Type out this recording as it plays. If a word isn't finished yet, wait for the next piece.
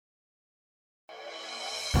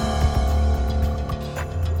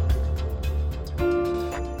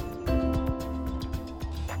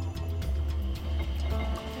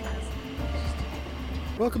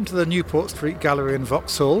Welcome to the Newport Street Gallery in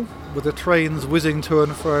Vauxhall, with the trains whizzing to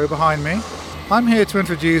and fro behind me. I'm here to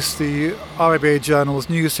introduce the RIBA Journal's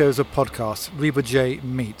new series of podcasts, Reba J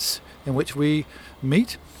Meets, in which we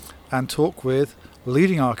meet and talk with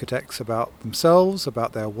leading architects about themselves,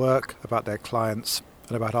 about their work, about their clients,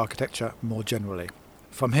 and about architecture more generally.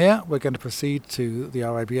 From here, we're going to proceed to the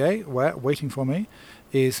RIBA, where, waiting for me,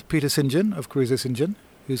 is Peter St John of Cruiser St John,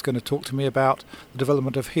 who's going to talk to me about the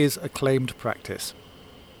development of his acclaimed practice.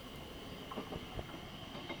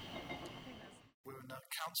 We're in a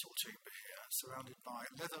council chamber here, surrounded by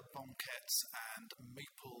leather banquettes and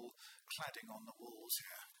maple cladding on the walls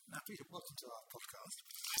here. Now, Peter, welcome to our podcast.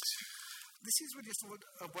 This is really just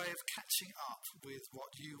a way of catching up with what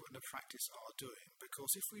you and the practice are doing,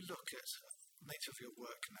 because if we look at the nature of your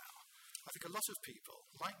work now, I think a lot of people,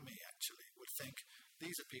 like me actually, would think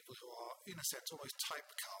these are people who are, in a sense, almost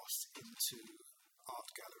typecast into art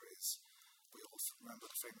galleries. We all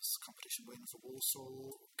remember the famous competition win for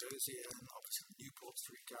Walsall, Gauzian, obviously the Newport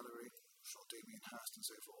Street Gallery, Damien Hirst and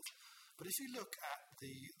so forth. But if you look at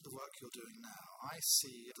the work you're doing now, I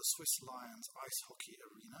see the Swiss Lions ice hockey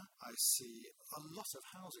arena. I see a lot of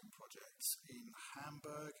housing projects in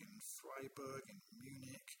Hamburg, in Freiburg, in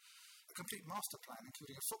Munich, a complete master plan,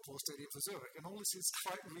 including a football stadium for Zurich, and all this is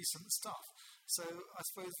quite recent stuff. So I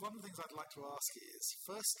suppose one of the things I'd like to ask is,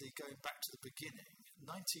 firstly, going back to the beginning,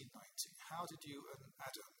 1990, how did you and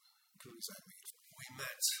Adam Caruso meet? We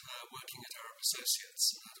met working at Arab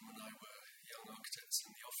Associates. Adam and I were young architects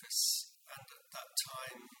in the office, and at that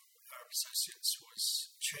time Arab Associates was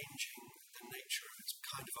changing the nature of its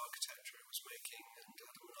kind of architecture it was making, and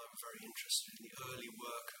Adam and I were very interested in the early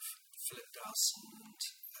work of Philip Dowson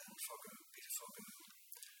and Peter Foggo,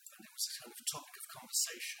 and it was a kind of topic of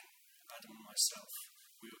conversation. Adam and myself,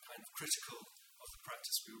 we were kind of critical of the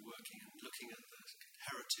practice we were working and looking at the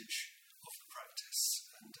heritage of the practice,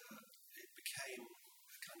 and it became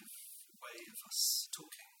a kind of way of us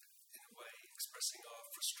talking, in a way, expressing our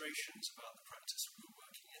frustrations about the practice we were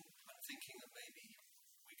working in and thinking that maybe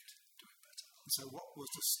we could do it better. So what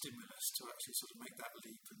was the stimulus to actually sort of make that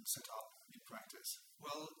leap and set up in practice?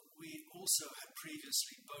 Well, we also had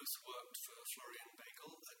previously both worked for Florian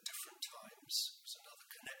Bagel at different times. There was another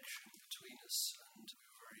connection between us, and we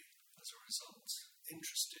were very, as a result,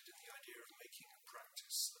 interested in the idea of making a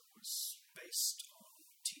practice that was based on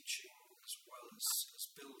teaching as well as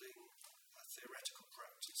building a theoretical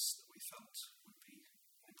practice that we felt would be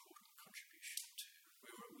an important contribution to.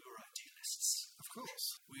 We were idealists. Of course.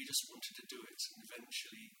 We just wanted to do it, and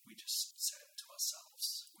eventually we just said to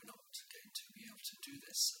ourselves, we're not going to be able to do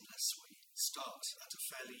this unless we start at a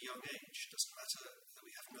fairly young age. It doesn't matter that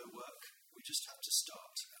we have no work, we just have to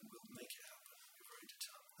start and we'll make it happen. We're very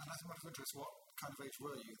determined. And as a matter of interest, what kind of age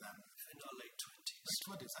were you then? In our late 20s. Late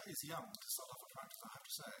 20s, that is young to start off a practice, I have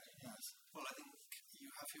to say, yes. Well, I think you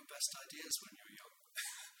have your best ideas when you're young.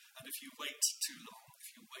 And if you wait too long, if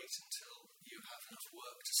you wait until you have enough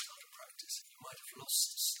work to start a practice, you might have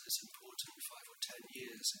lost this important 5 or 10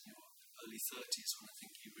 years in your early 30s when I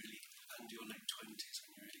think you really, and your late 20s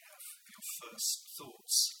when you really have your first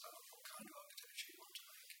thoughts about what kind of architecture you want to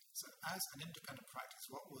make. So as an independent practice,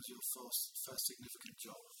 what was your first significant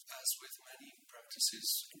job? As with many practices,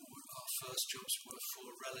 our first jobs were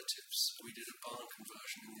for relatives. We did a barn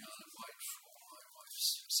conversion in the Isle of Wight for my wife's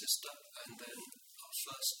sister, and then our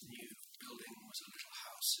first new building was a little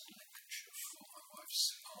house in Lincolnshire for my wife's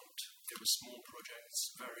aunt. They were small projects,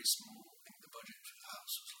 very small. I think the budget for the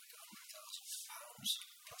house was like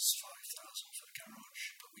 £100,000 plus £5,000 for the garage,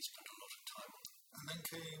 but we spent a lot of time on them. And then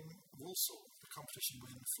came Walsall, the competition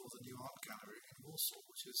win for the new art gallery in Walsall,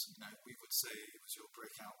 which is, we would say it was your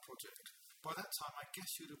breakout project. By that time, I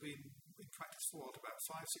guess you'd have been in practice for about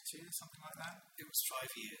 5-6 years, something like that? It was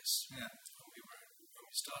 5 years. Yeah. When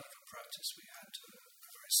we started our practice, we had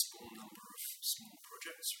a very small number of small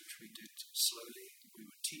projects, which we did slowly. We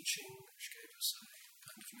were teaching, which gave us a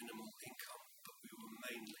kind of minimal income, but we were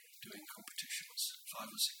mainly doing competitions,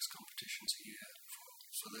 5 or 6 competitions a year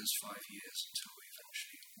for those 5 years until we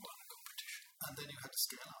eventually won a competition. And then you had to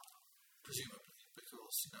scale up, presumably,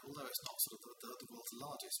 because although it's not sort of the world's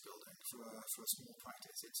largest building for a small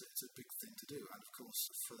practice, it's a big thing to do. And of course,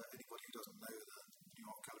 for anybody who doesn't know the New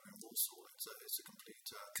Art Gallery in Walsall, it's a complete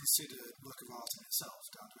considered work of art in itself,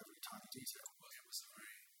 down to every tiny detail. Well, it was a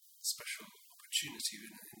very special opportunity,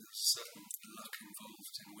 and there's certain luck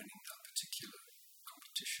involved in winning that particular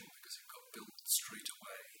competition because it got built straight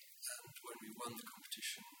away. And when we won the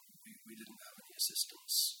competition, we didn't have any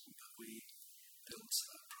assistance, but we built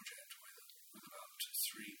that project with about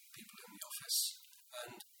 3 people in the office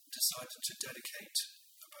and decided to dedicate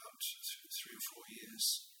about 3 or 4 years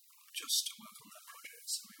just to work on that project.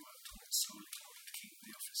 So solely to keep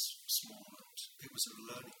the office small, and it was a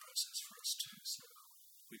learning process for us too, so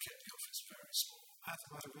we kept the office very small. As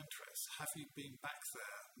a matter of interest, have you been back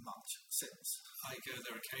there much since? I go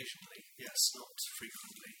there occasionally, yes, not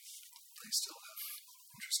frequently. They still have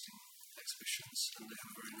interesting exhibitions and they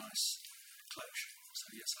have a very nice collection, so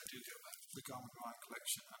yes, I do go back. The Garman Rhine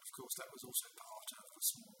collection, and of course that was also part of a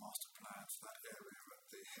small master plan for that area at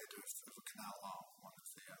the head of a canal arm, one of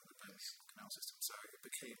the base canal system, so it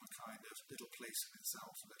became a kind of little place in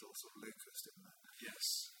itself, a little sort of locus, didn't it? Yes,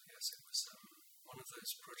 it was one of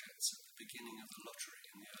those projects at the beginning of the lottery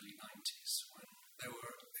in the early 90s when there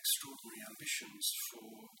were extraordinary ambitions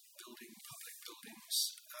for building public buildings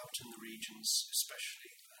out in the regions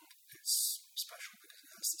especially, and it's special because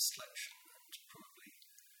it has this selection, and probably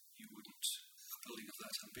a building of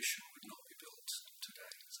that ambition would not be built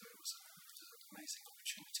today, so it was an amazing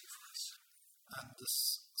opportunity for us. And there's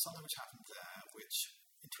something which happened there which,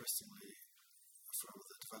 interestingly, for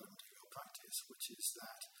the development of your practice, which is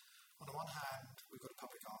that on the one hand, we've got a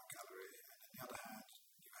public art gallery, and on the other hand,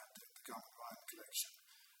 you had the Garman Rhine collection,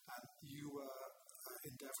 and you were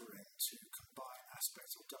endeavouring to combine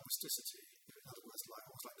aspects of domesticity, in other words,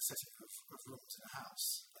 almost like the setting of rooms in a house,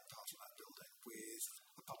 and part of that building, with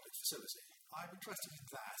a public facility. I'm interested in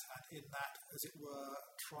that, and in that, as it were,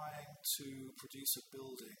 trying to produce a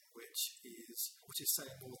building which is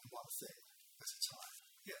saying more than one thing at a time.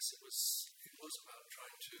 Yes, it was about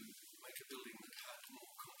trying to make a building that had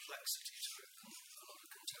more complexity to it than a lot of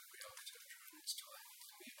contemporary architecture in its time.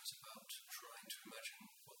 For me, it was about trying to imagine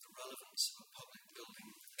what the relevance of a public building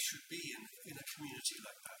should be in a community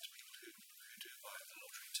like that, people who do buy the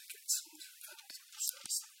lottery tickets and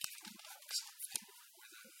sense that giving back something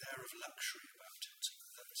with an air of luxury about it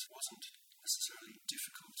that wasn't necessarily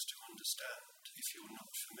difficult to understand if you're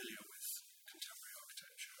not familiar with contemporary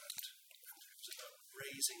architecture, and it was about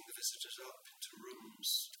raising the visitors up into rooms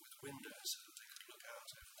with windows so that they could look out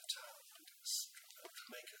over the town, and it was to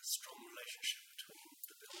make a strong relationship between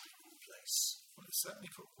the building and the place. Well, it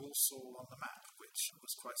certainly put Walsall on the map, which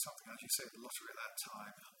was quite something, as you say, the lottery at that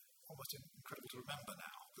time. Almost incredible to remember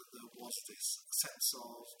now that there was this sense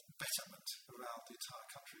of betterment around the entire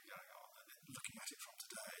country going on, and looking at it from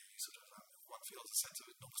today, you sort of one feels a sense of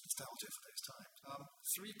enormous nostalgia for those times.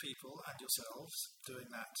 3 people and yourselves doing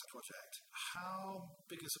that project. How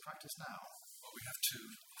big is the practice now? Well, we have 2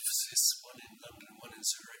 offices, one in London and one in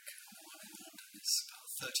Zurich. The one in London is about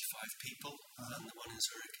 35 people, and the one in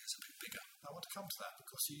Zurich is a bit bigger. I want to come to that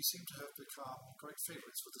because you seem to have become great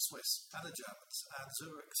favourites with the Swiss and the Germans, and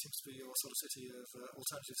Zurich seems to be your sort of city of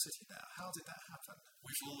alternative city now. How did that happen?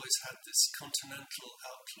 We've always had this continental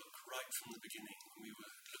outlook right from the beginning when we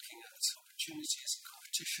were looking at opportunities and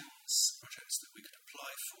competitions, projects that we could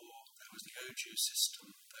apply for. There was the OJU system,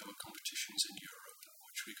 there were competitions in Europe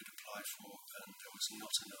which we could apply for, and there was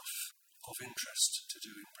not enough of interest to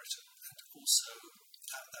do in Britain. And also,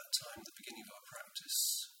 at that time, the beginning of our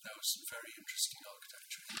practice, there was some very interesting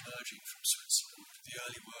architecture emerging from Switzerland. The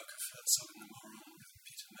early work of Herzog and de Meuron,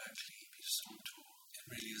 Peter Merkli, Peter Zumthor. It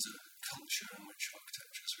really is a culture in which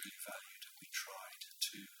architecture is really valued, and we tried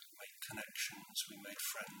to make connections. We made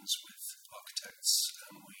friends with architects,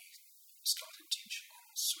 and we started teaching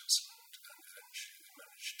in Switzerland, and eventually we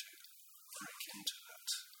managed to break into that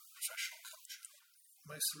professional culture.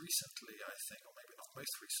 Most recently, I think, or maybe not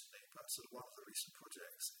most recently, but sort of one of the recent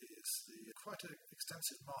projects is quite an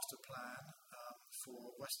extensive master plan for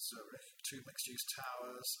West Zurich, 2 mixed-use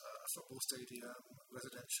towers, a football stadium,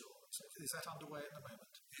 residential. So is that underway at the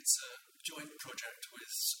moment? It's a joint project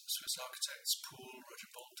with Swiss architects Pool, Roger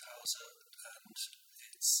Bolthauser, and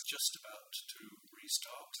it's just about to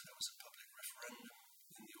restart. There was a public referendum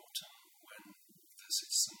in the autumn when the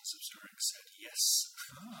citizens of Zurich said yes.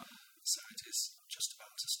 So it is just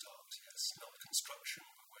about to start, yes. Not construction,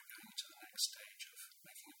 but we're going to the next stage of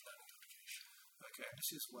making a planning application. Okay, and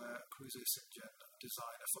this is where Kruse St-John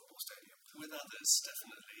design a football stadium. With others,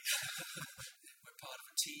 definitely. We're part of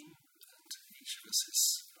a team, and each of us is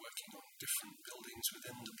working on different buildings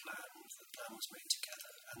within the plan. The plan was made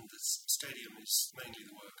together, and the stadium is mainly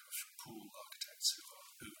the work of Pool architects who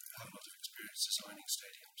have a lot of experience designing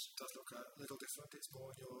stadiums. It does look a little different. It's more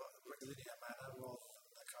in your rectilinear manner rather than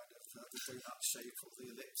the kind of the donut shape or the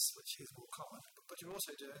ellipse, which is more common. But you're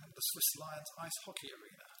also doing the Swiss Lions ice hockey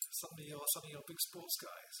arena. Some of your big sports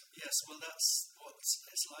guys. Yes, well, that's what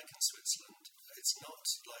it's like in Switzerland. It's not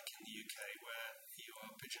like in the UK where you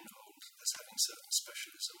are pigeonholed as having certain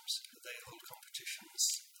specialisms. They hold competitions,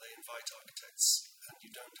 they invite architects, and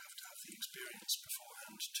you don't have to have the experience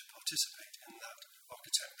beforehand to participate in that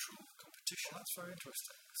architectural competition. Well, that's very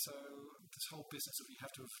interesting. So this whole business of you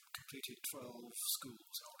have to have completed 12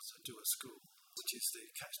 schools, do at school, which is the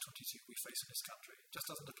catch-22 we face in this country, just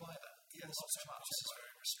doesn't apply there. Yes, not so much. This is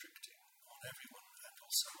very restricting on everyone and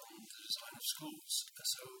also on the design of schools.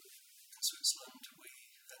 So in Switzerland, we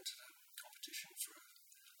entered a competition for an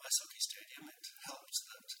ice hockey stadium. It helped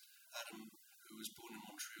that Adam, who was born in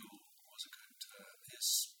Montreal,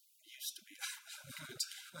 used to be a good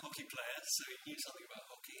hockey player, so he knew something about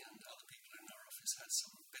hockey, and other people in our office had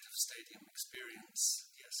some bit of stadium experience.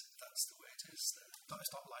 Yes, that's the way it is there. But it's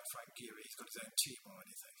not like Frank Gehry, he's got his own team or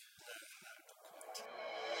anything. No, not quite.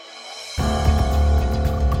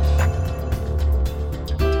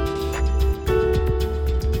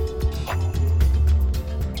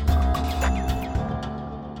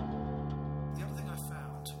 The other thing I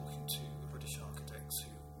found talking to British architects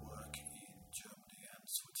who work in Germany and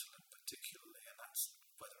Switzerland particularly, and that's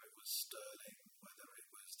whether it was Sterling, whether it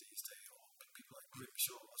was these days, or people like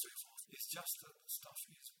Grimshaw or so forth, is just that the stuff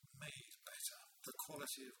is made better. The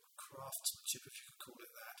quality of craftsmanship, if you could call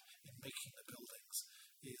it that, in making the buildings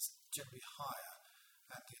is generally higher,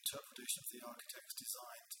 and the interpretation of the architect's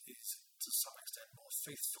design is to some extent more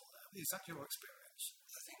faithful now. Is that your experience?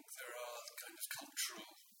 I think there are kind of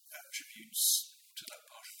cultural attributes to that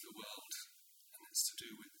part of the world, and it's to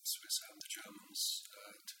do with the Swiss and the Germans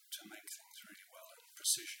to make things really well and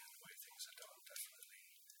precision in the way things are done, definitely.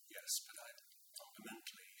 Yes, but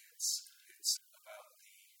fundamentally it's about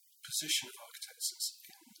the position of architects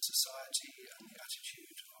in society and the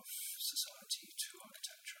attitude of society to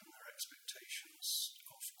architecture and their expectations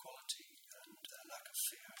of quality and their lack of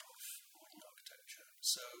fear of modern architecture.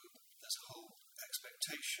 So there's a whole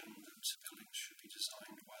expectation that buildings should be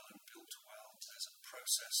designed well and built well. There's a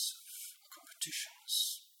process of competitions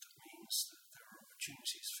that means that there are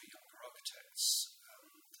opportunities for younger architects.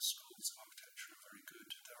 The schools of architecture are very good.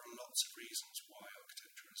 There are lots of reasons why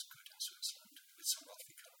architecture is good in Switzerland. It's a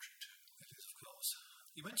wealthy country too. It is, of course.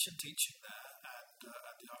 You mentioned teaching there and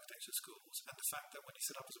the architecture schools, and the fact that when you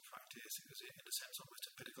set up as a practice, it was in a sense almost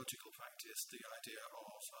a pedagogical practice, the idea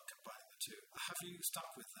of combining the two. Have you stuck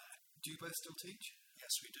with that? Do you both still teach?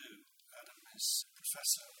 Yes, we do. Adam is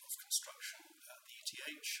Professor of Construction at the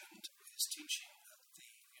ETH and is teaching at the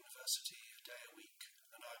university a day a week,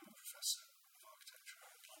 and I'm a Professor of Architecture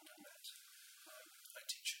at London Met. I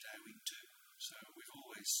teach a day a week too, so we've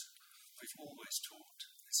always taught.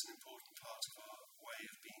 It's an important part of our way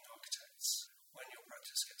of being architects. When your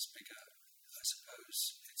practice gets bigger, I suppose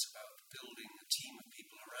it's about building a team of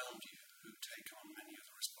people around you who take on many of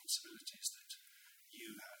the responsibilities that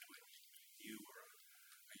you had when you were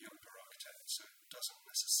a younger architect. So it doesn't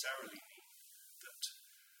necessarily mean that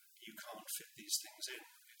you can't fit these things in.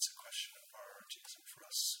 It's a question of priorities, and for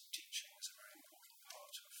us, teaching is a very important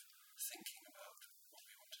part of thinking about what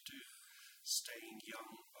we want to do, staying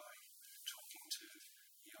young by talking to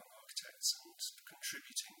young architects and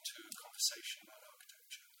contributing to a conversation about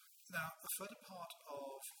architecture. Now, a further part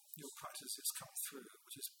of your practice that's come through,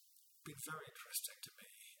 which has been very interesting to me,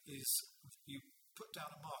 is you put down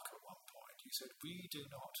a marker at one point. You said, we do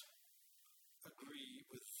not agree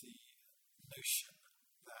with the notion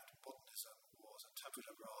that modernism was a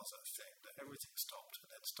tabula rasa thing, that everything stopped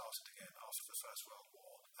and then started again after the First World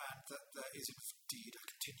War, and that there is indeed a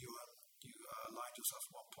continuum. You aligned yourself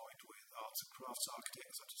at one point with arts and crafts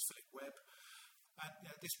architects such as Philip Webb,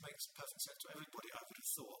 and this makes perfect sense to everybody, I would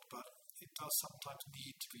have thought, but it does sometimes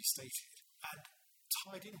need to be stated. And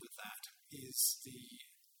tied in with that is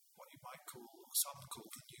what you might call, or some call,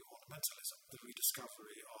 the new ornamentalism, the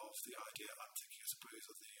rediscovery of the idea, I'm thinking, I suppose,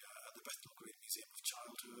 of the Bethnal Green Museum of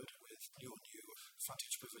Childhood, with your new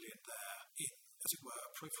frontage pavilion there in, as it were,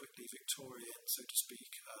 appropriately Victorian, so to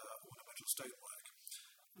speak, ornamental stonework.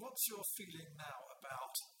 What's your feeling now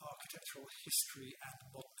about architectural history and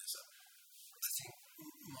modernism? I think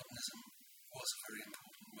modernism was a very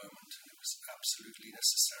important moment, and it was absolutely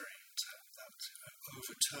necessary to have that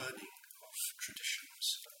overturning of traditions.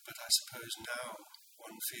 But I suppose now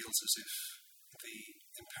one feels as if the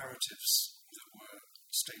imperatives that were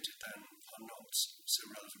stated then are not so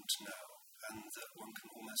relevant now, and that one can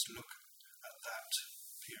almost look at that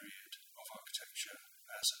period of architecture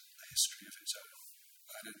as a history of its own.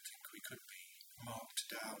 I don't think we could be marked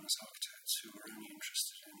down as architects who are only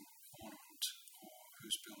interested in ornament or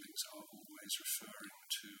whose buildings are always referring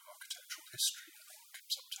to architectural history. I think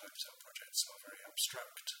sometimes our projects are very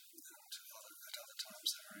abstract and at other times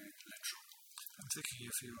they're very literal. I'm thinking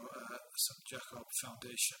of your St. Jacob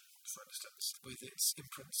Foundation, for instance, with its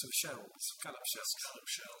imprints of shells, scallop shells. Scallop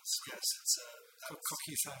shells, yes. It's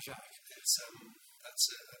Coquille Saint-Jacques.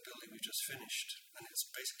 That's a building we just finished, and it's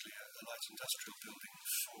basically a light industrial building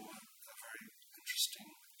for a very interesting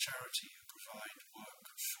charity who provide work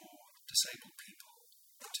for disabled people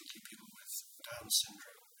particularly people with Down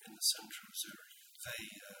syndrome in the centre of Zurich. They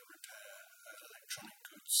repair electronic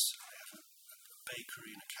goods. They have a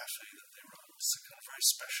bakery and a cafe that they run. It's a kind of very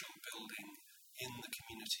special building in the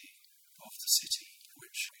community of the city,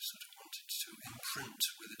 which we sort of wanted to imprint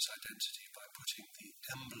with its identity by putting the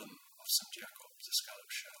emblem of St. Jakob, the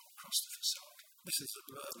scallop shell, across the facade. This has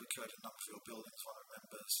occurred in a number of your buildings. One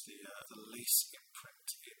remembers the lace imprint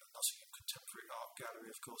in the Nottingham Contemporary Art Gallery,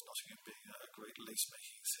 of course, Nottingham being a great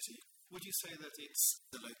lace-making city. Would you say that it's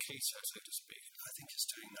the locator, so to speak? I think it's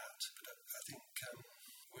doing that, but I think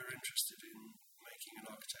we're interested in making an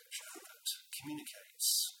architecture that communicates,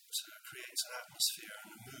 creates an atmosphere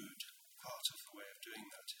and a mood. Part of the way of doing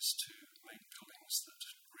that is to make buildings that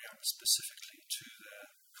react specifically to their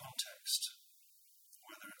context,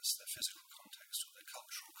 whether it's their physical context or their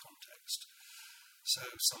cultural context. So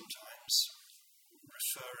sometimes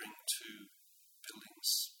referring to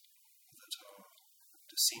buildings that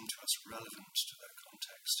seem to us relevant to their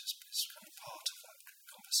context is kind of part of that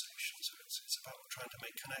conversation. So it's about trying to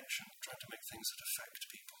make connection, trying to make things that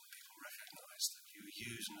affect people, that people recognise, that you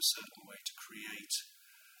use in a certain way to create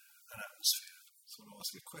an atmosphere. So I'll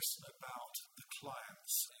ask you a question about the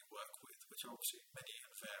clients you work with, which are obviously many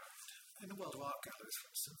and varied. In the world of art galleries, for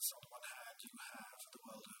instance, on the one hand you have the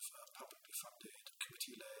world of publicly funded,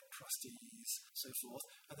 committee-led, trustees, so forth,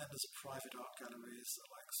 and then there's private art galleries, the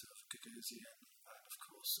likes of Gagosian, and of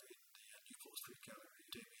course in the Newport Street Gallery,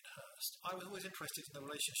 Damien Hirst. I was always interested in the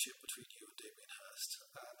relationship between you and Damien Hirst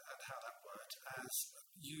and how that worked, as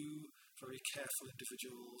you, very careful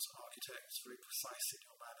individuals, architects, very precise in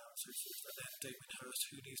your manner, and so forth, and then Damien Hirst,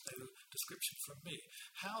 who needs no description from me.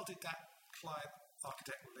 How did that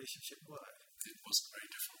client-architect relationship work? It wasn't very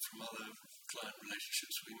different from other client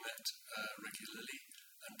relationships. We met regularly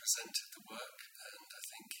and presented the work, and I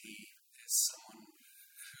think he is someone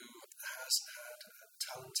who has had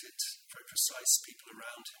talented, very precise people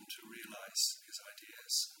around him to realise his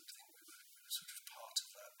ideas, and I think we were sort of part of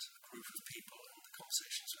that group of people, and the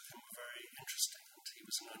conversations with him were very interesting, and he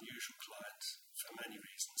was an unusual client for many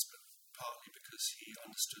reasons, but partly because he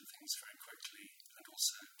understood things very quickly and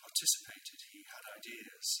also participated. He had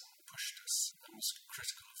ideas and pushed us and was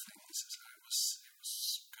critical of things, so it was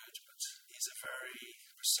good, but he's a very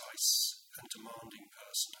precise and demanding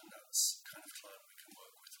person, and that's the kind of client we can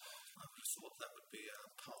work with. I would have thought that would be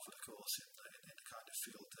part of the course in the kind of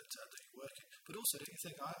field that you work in. But also, don't you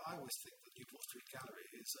think, I always think that Newport Street Gallery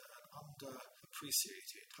is an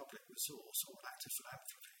underappreciated public resource or an act of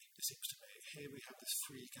philanthropy, it seems to me. Here we have this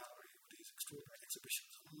free gallery with these extraordinary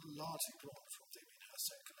exhibitions, largely drawn from Damien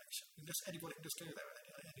Hirst's own collection. Anybody can just go there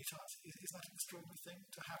at any time. Is that an extraordinary thing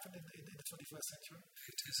to happen in the 21st century?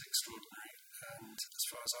 It is extraordinary, and as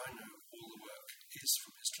far as I know, all the work is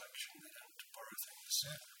from his collection. They don't borrow things.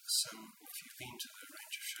 Yeah. So if you've been to the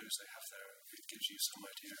range of shows they have there, it gives you some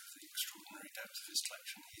idea of the extraordinary depth of his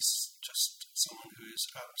collection. He's just someone who is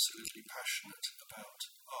absolutely passionate about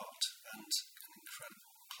art and an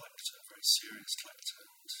incredible collector, a very serious collector,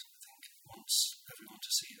 and I think wants everyone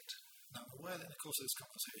to see it. Now, I'm aware that in the course of this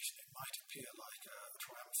conversation it might appear like a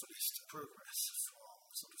triumphalist progress from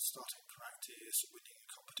sort of starting practice, winning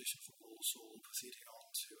a competition for Walsall, proceeding on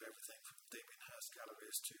to everything from Damien Hirst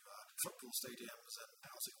galleries to football stadiums and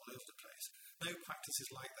housing all over the place. No practice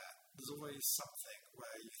is like that. There's always something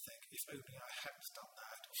where you think, if only I hadn't done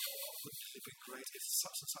that, or wouldn't it have been great if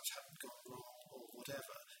such and such hadn't gone wrong, or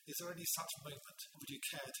whatever. Is there any such moment? Would you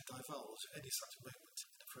care to divulge any such moment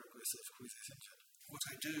in the progress of Cruises Engine? What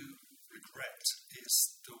I do regret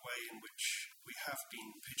is the way in which we have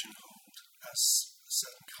been pigeonholed as a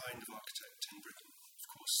certain kind of architect in Britain. Of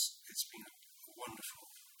course, it's been a wonderful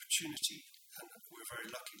opportunity, and we're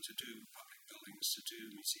very lucky to do public buildings, to do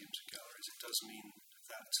museums and galleries. It does mean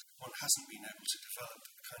that one hasn't been able to develop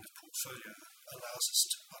a kind of portfolio that allows us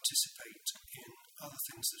to participate in other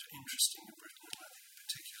things that are interesting in Britain, and I think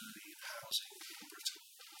particularly in housing in Britain.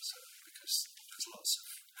 So, because there's lots of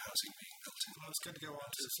housing being built in. Well, I was going to go on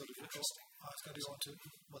to sort of interesting. I was going to go on to,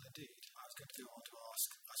 well, indeed, I was going to go on to ask,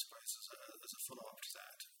 I suppose, as a follow-up to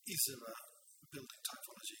that, is there a building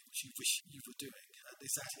typology which you wish you were doing, and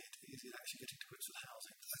is that it? Is it actually getting to grips with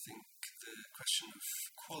housing? I think the question of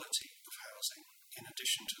quality of housing, in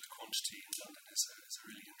addition to the quantity in London, is a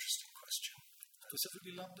really interesting question.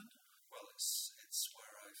 Specifically London? Well, it's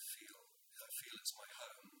where I feel it's my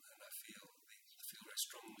home, and I feel very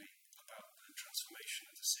strongly about the transformation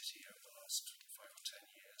of the city over the last 5 or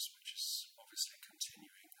 10 years, which is obviously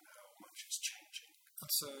continuing, and how much it's changing.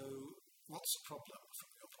 And so, what's the problem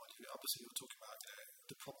from your point of view? Obviously, you're talking about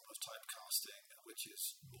the problem of typecasting, which is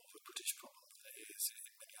more of a British problem than it is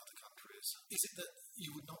in many other countries. Is it that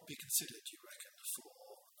you would not be considered, you reckon,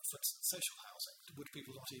 for for instance, social housing? Would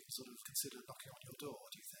people not even sort of consider knocking on your door,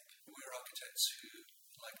 do you think? We're architects who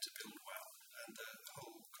like to build well, and the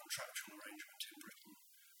whole contractual arrangement in Britain,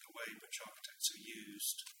 the way in which architects are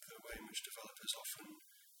used, the way in which developers often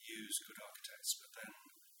use good architects but then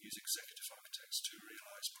use executive architects to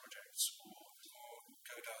realise projects or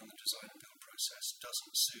go down the design and build process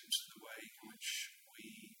doesn't suit the way in which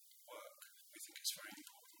we work. We think it's very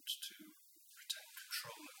important to retain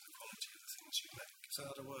control of the quality of the things you make. So in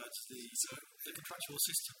other words, the contractual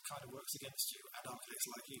system kind of works against you and architects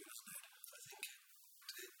like you, doesn't it? I think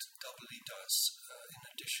it doubly does, in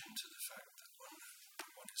addition to the fact that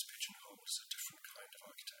one is pigeonholed as a different kind of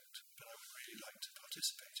architect. But I would really like to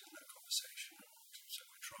participate in that conversation, and so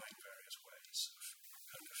we're trying various ways of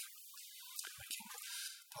kind of making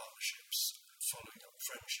partnerships, following up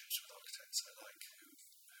friendships with architects I like who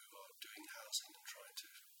are doing housing and trying to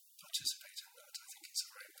participate in that. I think it's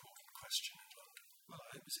a very important question in London. Well, I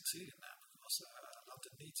hope we succeed in that, because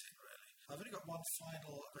London needs it, really. I've only got one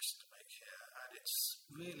final question to make here, and it's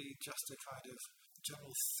really just a kind of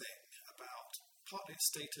general thing about partly its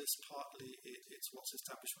status, partly it's what's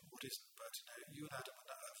establishment, what isn't. But you and Adam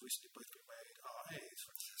have recently both been made RAs,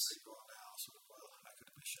 for instance, you are now sort of Royal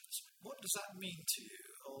Academicians. What does that mean to you,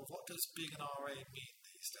 or what does being an RA mean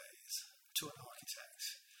these days to an architect?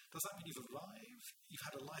 Does that mean you've arrived? You've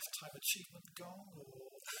had a lifetime achievement gone,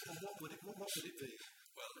 or what would it be?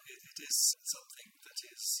 Well, it is something that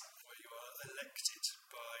is where you are elected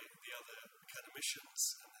by the other academicians,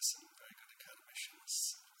 and there's some very good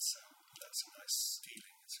academicians, so that's a nice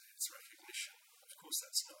feeling, it's recognition. Of course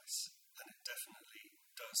that's nice, and it definitely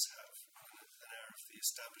does have an air of the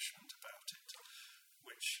establishment about it,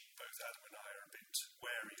 which both Adam and I are a bit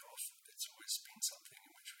wary of. It's always been something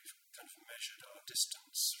in which we've kind of measured our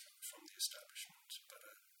distance from the establishment, but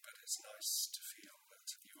it's nice to feel that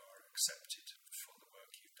you are accepted for the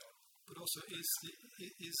work you've done. But also, is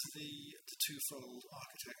the twofold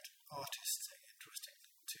architect-artist thing interesting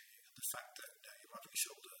to you? The fact that you're rubbing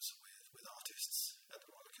shoulders with artists at the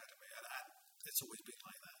Royal Academy, and it's always been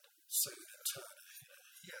like that. So in turn,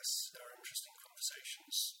 yes, there are interesting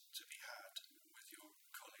conversations to be had with your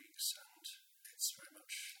colleagues, and it's very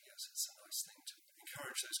much, yes, it's a nice thing to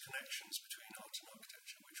encourage those connections between art and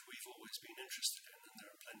architecture, which we've always been interested in, and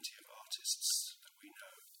there are plenty of artists that we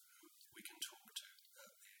know who we can talk to at the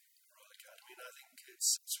Royal Academy, and I think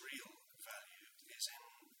its real value is in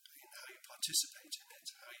how you participate in it,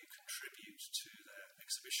 how you contribute to their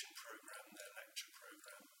exhibition programme, their lecture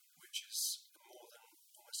programme, which is more than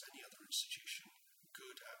almost any other institution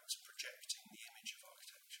good at projecting the image of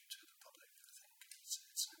architecture to the public. I think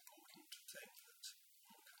it's an important thing that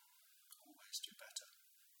one can always do better.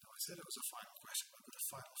 Now, I said it was a final question, but I've got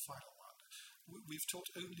a final one. We've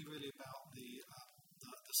talked only really about the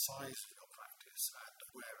size of your practice and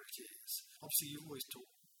where it is. Obviously, you've always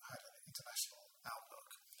had an international outlook.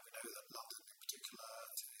 We know that London in particular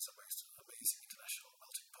is a most amazing international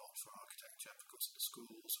melting pot for architecture because of the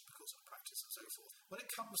schools and because of the practice and so forth. When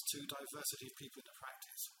it comes to diversity of people in the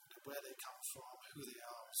practice, where they come from, who they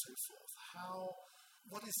are and so forth,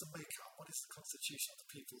 what is the makeup, what is the constitution of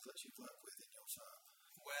the people that you work with in your firm?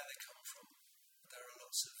 Where they come from, there are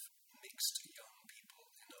lots of mixed young people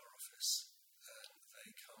in our office, and they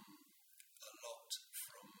come a lot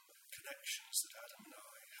from connections that Adam and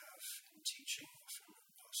I have in teaching. Often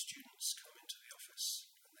our students come into the office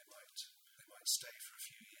and they might stay for a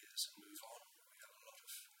few years and move on. We have a lot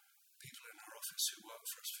of people in our office who work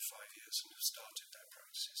for us for 5 years and have started their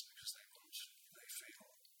practices because they feel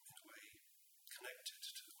in a way connected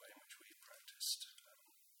to the way in which we practiced.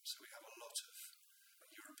 So we have a lot of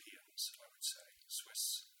Europeans, I would say, Swiss,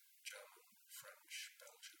 German, French,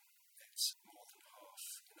 Belgian. It's more than half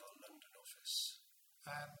in our London office.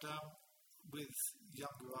 And with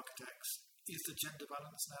younger architects, is the gender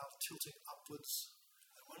balance now tilting upwards?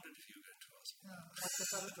 I wondered if you were going to ask me. Yeah,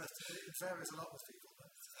 that's interesting. It varies a lot with people.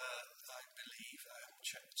 I believe, I haven't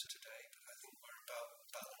checked today, but I think we're about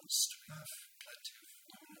balanced. We have plenty of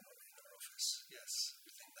women in our office. Yes,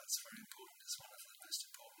 we think that's very important. It's one of the most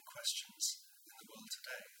important questions in the world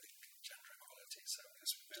today, I think, gender equality. So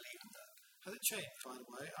because we believe in that. Has it changed, by the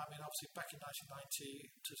way? I mean, obviously, back in 1990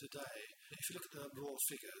 to today, if you look at the raw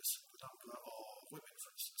figures, the number of women, for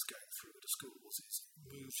instance, going through the schools is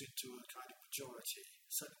moved into a kind of majority,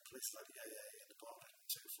 certainly places like the AA and the Barnet and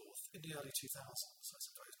so forth, in the early 2000s, I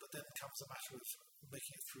suppose. But then comes a matter of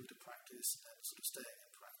making it through to practice and then sort of staying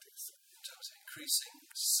in practice. In terms of increasing,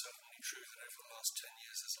 it's certainly true that over the last 10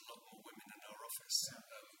 years there's a lot more women in our office. Yeah.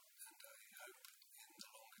 And I hope in the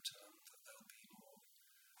longer term that there'll be more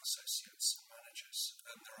associates and managers,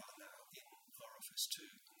 and there are now in our office too,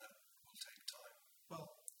 and that will take time.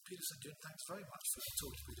 Well, Peter St. John, thanks very much for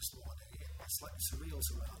talking to me this morning in slightly surreal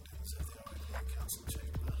surroundings of the RIPA Council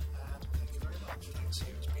Chamber, and thank you very much. Thanks,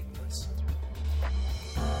 it's been nice.